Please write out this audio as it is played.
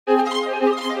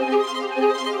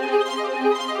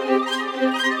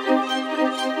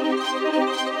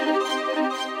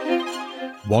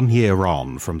1 year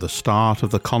on from the start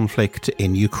of the conflict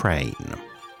in Ukraine.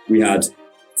 We had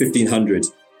 1,500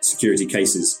 security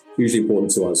cases, hugely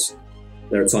important to us.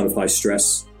 They're a time of high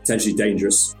stress, potentially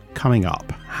dangerous. Coming up,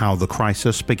 how the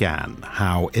crisis began,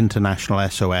 how International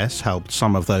SOS helped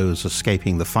some of those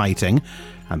escaping the fighting,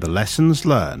 and the lessons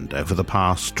learned over the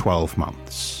past 12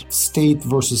 months. State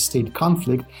versus state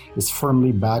conflict is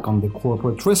firmly back on the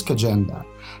corporate risk agenda.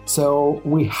 So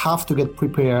we have to get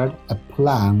prepared. A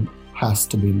plan has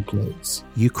to be in place.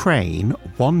 Ukraine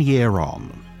 1 year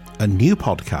on. A new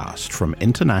podcast from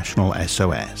International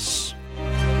SOS.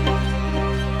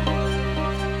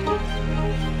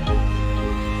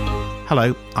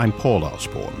 Hello, I'm Paul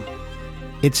Osborne.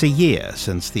 It's a year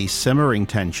since the simmering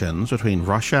tensions between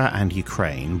Russia and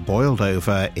Ukraine boiled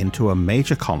over into a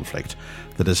major conflict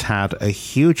that has had a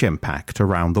huge impact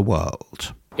around the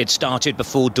world. It started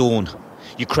before dawn.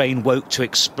 Ukraine woke to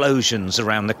explosions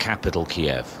around the capital,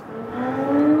 Kiev.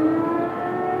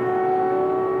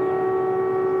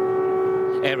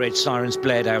 Air raid sirens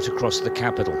blared out across the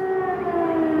capital.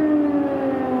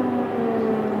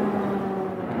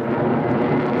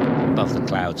 Above the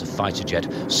clouds, a fighter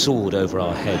jet soared over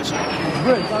our heads.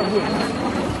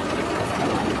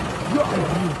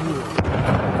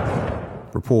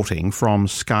 Reporting from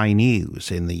Sky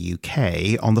News in the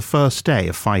UK on the first day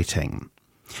of fighting.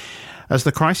 As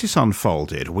the crisis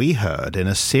unfolded, we heard in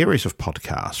a series of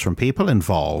podcasts from people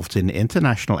involved in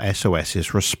International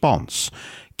SOS's response,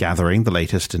 gathering the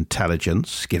latest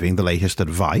intelligence, giving the latest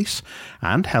advice,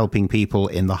 and helping people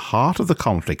in the heart of the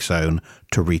conflict zone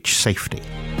to reach safety.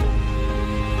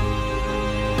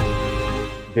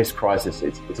 This crisis,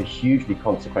 it's a hugely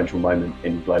consequential moment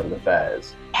in global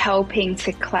affairs. Helping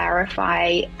to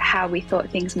clarify how we thought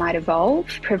things might evolve,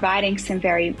 providing some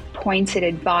very pointed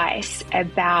advice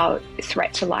about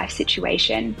threat to life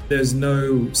situation. There's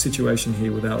no situation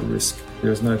here without risk.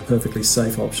 There is no perfectly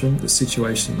safe option. The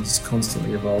situation is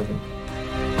constantly evolving.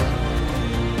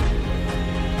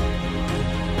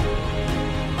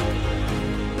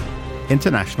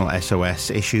 International SOS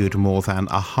issued more than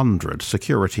 100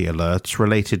 security alerts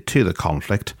related to the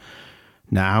conflict.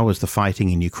 Now, as the fighting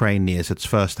in Ukraine nears its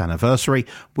first anniversary,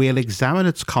 we'll examine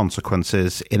its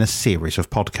consequences in a series of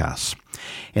podcasts.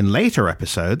 In later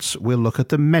episodes, we'll look at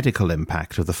the medical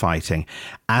impact of the fighting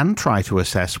and try to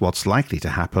assess what's likely to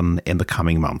happen in the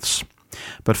coming months.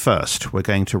 But first, we're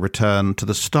going to return to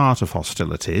the start of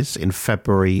hostilities in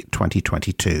February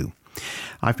 2022.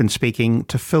 I've been speaking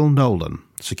to Phil Nolan,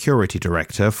 Security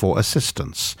Director for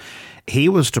Assistance. He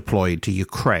was deployed to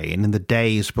Ukraine in the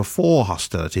days before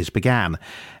hostilities began,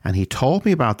 and he told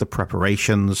me about the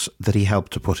preparations that he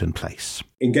helped to put in place.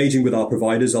 Engaging with our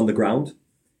providers on the ground,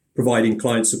 providing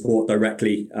client support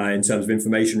directly in terms of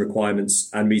information requirements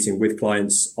and meeting with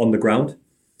clients on the ground,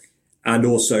 and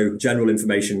also general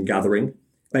information gathering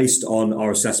based on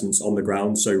our assessments on the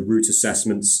ground, so route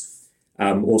assessments,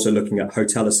 also looking at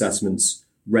hotel assessments,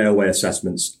 railway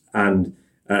assessments, and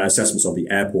assessments of the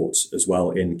airports as well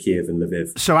in Kiev and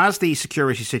Lviv. So as the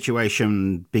security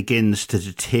situation begins to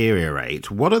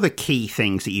deteriorate, what are the key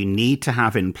things that you need to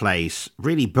have in place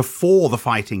really before the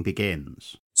fighting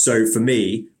begins? So for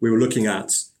me, we were looking at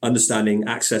understanding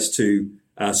access to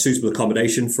suitable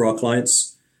accommodation for our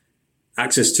clients,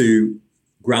 access to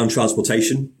ground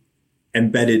transportation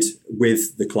embedded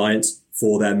with the client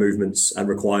for their movements and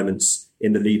requirements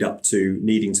in the lead up to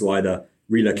needing to either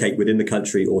relocate within the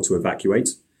country or to evacuate.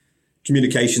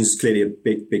 Communications is clearly a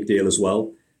big deal as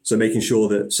well. So making sure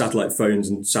that satellite phones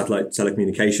and satellite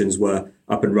telecommunications were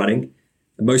up and running.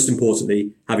 And most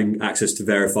importantly, having access to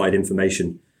verified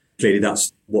information. Clearly,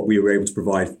 that's what we were able to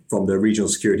provide from the Regional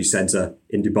Security Centre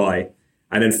in Dubai.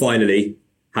 And then finally,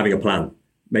 having a plan,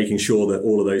 making sure that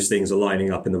all of those things are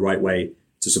lining up in the right way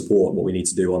to support what we need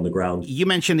to do on the ground. You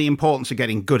mentioned the importance of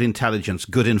getting good intelligence,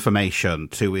 good information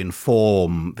to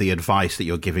inform the advice that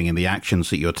you're giving and the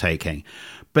actions that you're taking.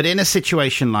 But in a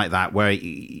situation like that, where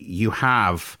you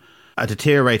have a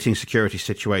deteriorating security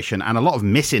situation and a lot of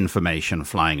misinformation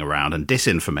flying around and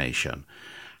disinformation,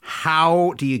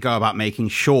 how do you go about making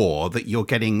sure that you're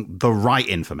getting the right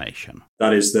information?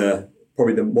 That is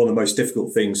probably one of the most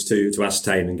difficult things to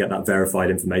ascertain and get that verified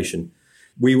information.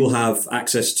 We will have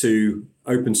access to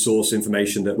open source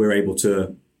information that we're able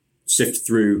to sift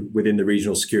through within the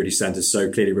regional security centres, so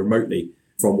clearly remotely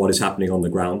from what is happening on the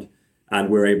ground. And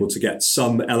we're able to get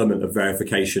some element of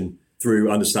verification through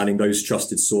understanding those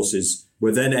trusted sources.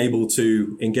 We're then able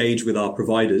to engage with our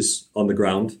providers on the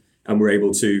ground, and we're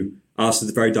able to ask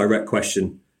the very direct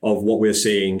question of what we're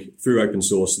seeing through open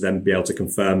source, to then be able to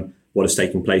confirm what is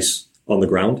taking place on the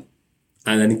ground.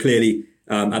 And then clearly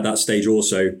at that stage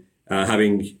also,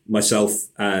 having myself,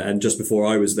 and just before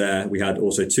I was there, we had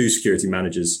also 2 security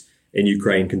managers in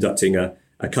Ukraine conducting a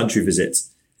country visit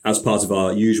as part of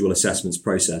our usual assessments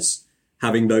process.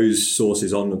 Having those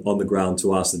sources on the ground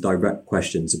to ask the direct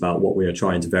questions about what we are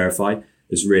trying to verify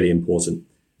is really important.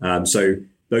 So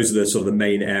those are the sort of the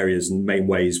main areas and main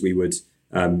ways we would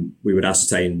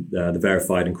ascertain the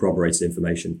verified and corroborated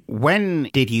information. When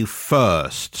did you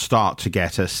first start to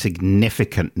get a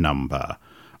significant number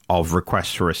of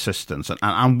requests for assistance?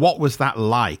 And what was that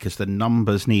like as the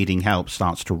numbers needing help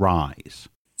starts to rise?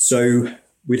 So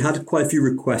we'd had quite a few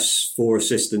requests for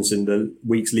assistance in the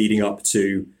weeks leading up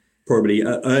to probably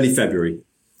early February.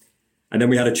 And then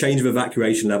we had a change of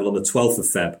evacuation level on the 12th of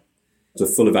Feb. It was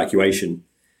a full evacuation.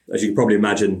 As you can probably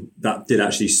imagine, that did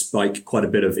actually spike quite a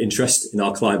bit of interest in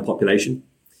our client population.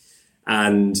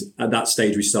 And at that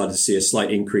stage, we started to see a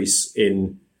slight increase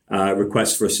in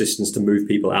requests for assistance to move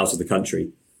people out of the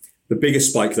country. The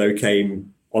biggest spike, though,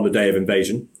 came on the day of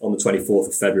invasion, on the 24th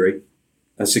of February,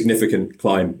 a significant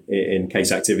climb in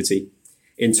case activity.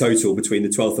 In total, between the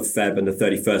 12th of Feb and the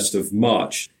 31st of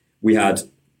March, we had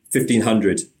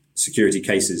 1,500 security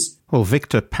cases. Well,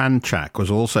 Viktor Panchak was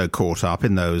also caught up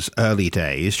in those early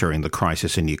days during the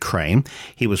crisis in Ukraine.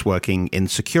 He was working in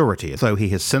security, though he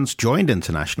has since joined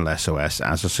International SOS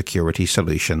as a security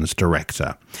solutions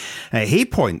director. He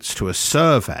points to a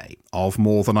survey of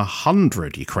more than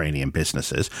 100 Ukrainian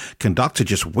businesses conducted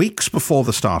just weeks before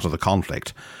the start of the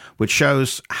conflict, which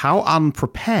shows how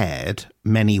unprepared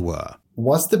many were.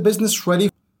 Was the business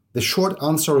ready? The short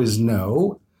answer is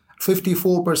no.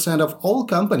 54% of all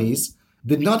companies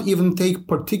did not even take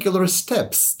particular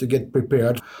steps to get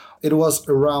prepared. It was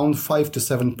around 5 to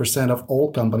 7% of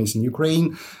all companies in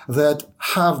Ukraine that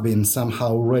have been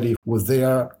somehow ready with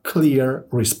their clear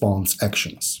response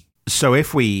actions. So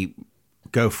if we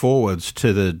go forwards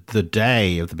to the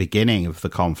day of the beginning of the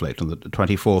conflict on the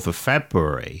 24th of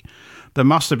February, there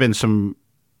must have been some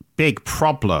big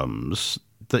problems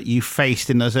that you faced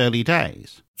in those early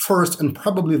days. First, and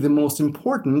probably the most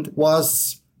important,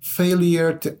 was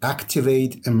failure to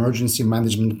activate emergency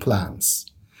management plans.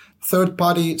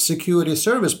 Third-party security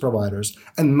service providers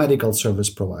and medical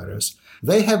service providers,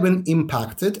 they have been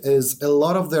impacted as a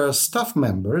lot of their staff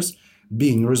members,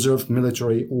 being reserve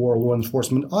military or law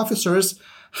enforcement officers,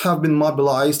 have been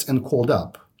mobilized and called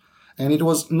up. And it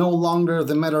was no longer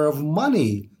the matter of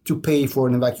money to pay for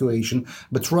an evacuation,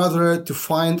 but rather to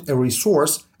find a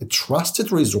resource, a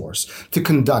trusted resource, to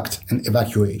conduct an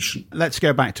evacuation. Let's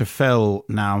go back to Phil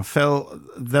now. Phil,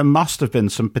 there must have been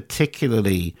some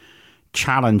particularly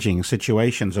challenging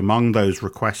situations among those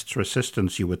requests for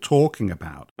assistance you were talking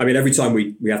about. I mean, every time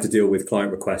we have to deal with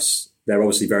client requests, they're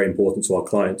obviously very important to our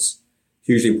clients,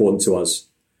 hugely important to us.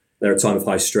 They're a time of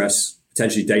high stress,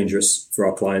 potentially dangerous for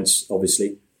our clients,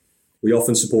 obviously. We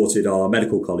often supported our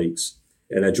medical colleagues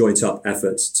in a joint-up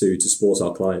effort to support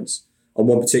our clients. On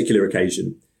one particular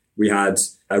occasion, we had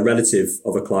a relative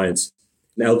of a client,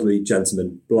 an elderly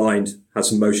gentleman, blind, had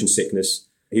some motion sickness.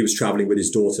 He was traveling with his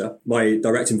daughter. My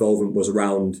direct involvement was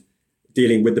around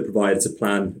dealing with the provider to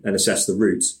plan and assess the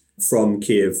route from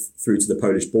Kiev through to the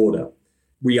Polish border.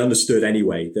 We understood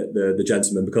anyway that the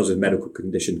gentleman, because of his medical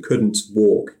condition, couldn't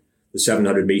walk the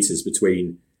 700 meters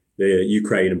between the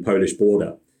Ukraine and Polish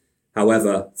border.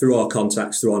 However, through our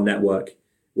contacts, through our network,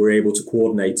 we were able to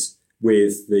coordinate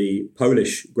with the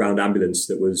Polish ground ambulance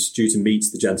that was due to meet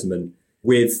the gentleman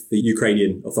with the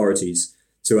Ukrainian authorities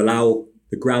to allow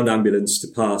the ground ambulance to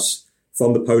pass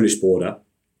from the Polish border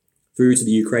through to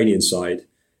the Ukrainian side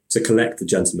to collect the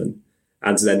gentleman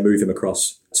and to then move him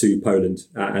across to Poland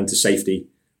and to safety.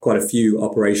 Quite a few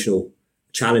operational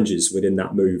challenges within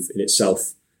that move in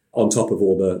itself, on top of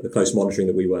all the close monitoring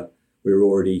that we were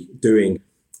already doing,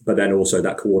 but then also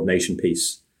that coordination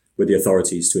piece with the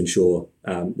authorities to ensure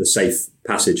the safe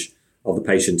passage of the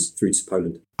patient through to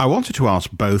Poland. I wanted to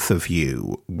ask both of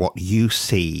you what you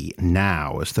see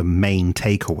now as the main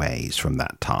takeaways from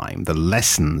that time, the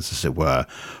lessons, as it were,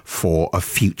 for a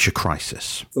future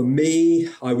crisis. For me,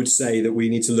 I would say that we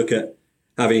need to look at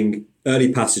having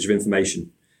early passage of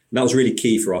information. And that was really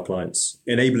key for our clients,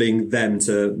 enabling them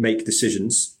to make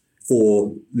decisions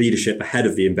for leadership ahead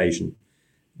of the invasion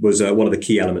was one of the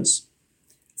key elements.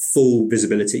 Full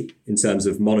visibility in terms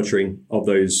of monitoring of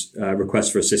those requests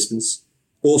for assistance.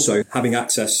 Also, having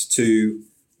access to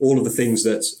all of the things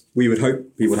that we would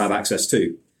hope people have access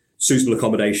to. Suitable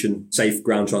accommodation, safe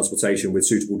ground transportation with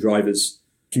suitable drivers,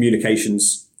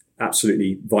 communications,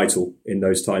 absolutely vital in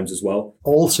those times as well.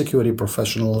 All security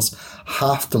professionals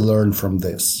have to learn from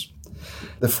this.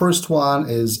 The first one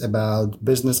is about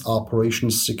business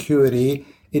operations security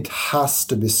it has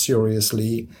to be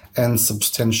seriously and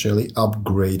substantially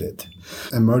upgraded.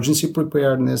 Emergency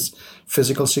preparedness,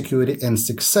 physical security, and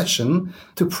succession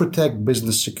to protect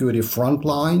business security front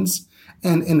lines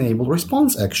and enable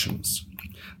response actions.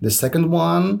 The second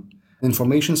one,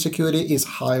 information security, is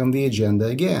high on the agenda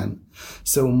again.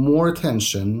 So more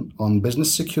attention on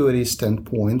business security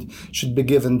standpoint should be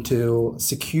given to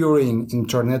securing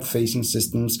internet-facing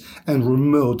systems and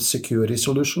remote security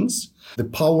solutions. The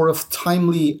power of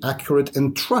timely, accurate,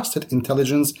 and trusted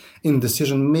intelligence in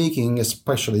decision-making,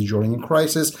 especially during a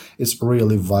crisis, is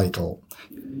really vital.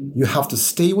 You have to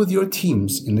stay with your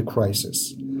teams in the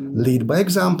crisis, lead by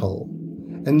example,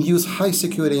 and use high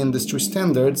security industry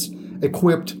standards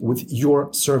equipped with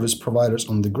your service providers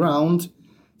on the ground,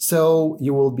 so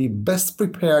you will be best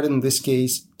prepared in this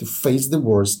case to face the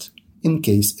worst in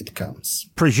case it comes.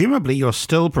 Presumably you're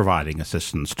still providing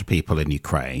assistance to people in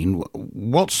Ukraine.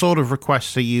 What sort of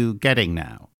requests are you getting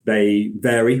now? They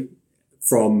vary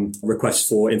from requests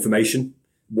for information,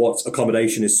 what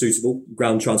accommodation is suitable,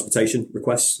 ground transportation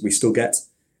requests we still get,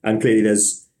 and clearly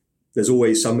there's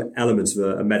always some element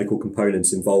of a medical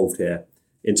component involved here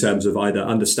in terms of either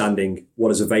understanding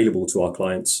what is available to our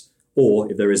clients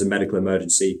or, if there is a medical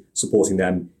emergency, supporting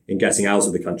them in getting out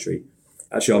of the country.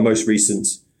 Actually, our most recent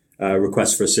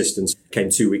request for assistance came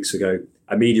 2 weeks ago.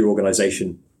 A media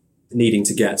organisation needing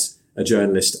to get a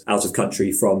journalist out of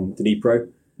country from Dnipro.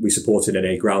 We supported in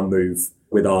a ground move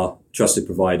with our trusted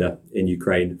provider in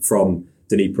Ukraine from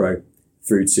Dnipro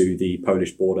through to the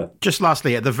Polish border. Just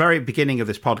lastly, at the very beginning of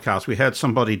this podcast, we heard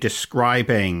somebody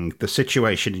describing the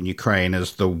situation in Ukraine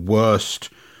as the worst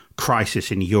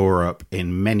crisis in Europe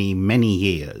in many, many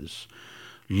years.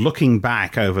 Looking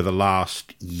back over the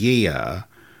last year,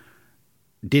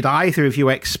 did either of you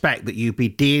expect that you'd be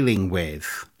dealing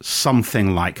with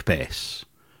something like this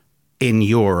in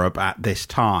Europe at this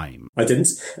time? I didn't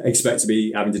expect to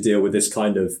be having to deal with this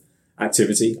kind of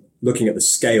activity. Looking at the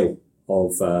scale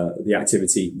of the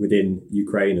activity within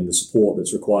Ukraine and the support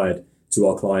that's required to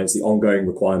our clients, the ongoing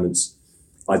requirements,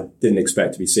 I didn't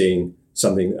expect to be seeing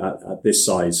something at this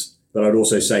size. But I'd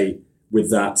also say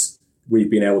with that, we've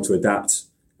been able to adapt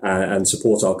and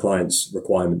support our clients'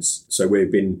 requirements. So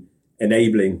we've been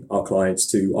enabling our clients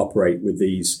to operate with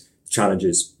these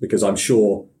challenges because I'm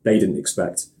sure they didn't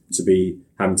expect to be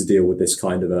having to deal with this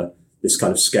kind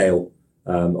of scale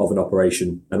of an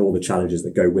operation and all the challenges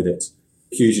that go with it.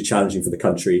 Hugely challenging for the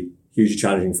country, hugely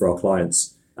challenging for our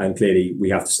clients. And clearly we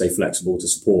have to stay flexible to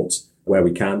support where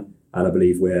we can. And I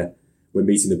believe we're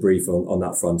meeting the brief on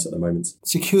that front at the moment.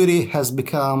 Security has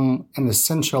become an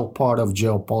essential part of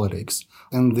geopolitics,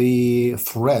 and the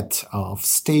threat of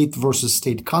state versus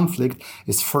state conflict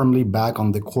is firmly back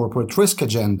on the corporate risk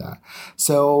agenda.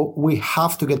 So we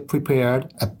have to get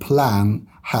prepared. A plan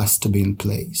has to be in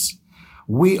place.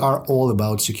 We are all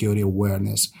about security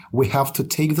awareness. We have to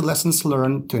take the lessons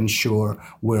learned to ensure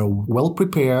we're well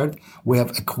prepared. We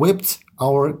have equipped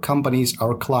our companies,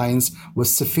 our clients with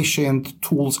sufficient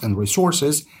tools and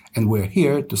resources, and we're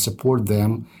here to support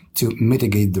them to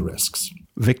mitigate the risks.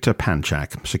 Victor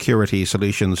Panchak, Security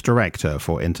Solutions Director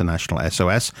for International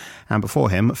SOS, and before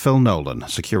him, Phil Nolan,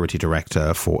 Security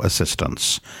Director for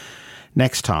Assistance.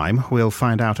 Next time, we'll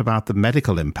find out about the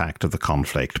medical impact of the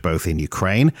conflict, both in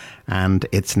Ukraine and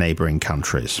its neighbouring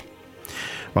countries.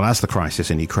 Well, as the crisis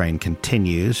in Ukraine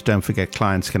continues, don't forget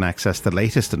clients can access the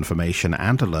latest information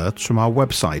and alerts from our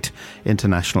website,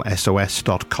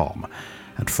 internationalsos.com.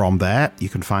 And from there, you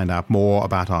can find out more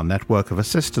about our network of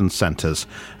assistance centres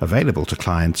available to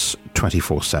clients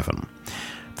 24/7.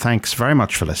 Thanks very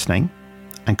much for listening,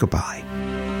 and goodbye.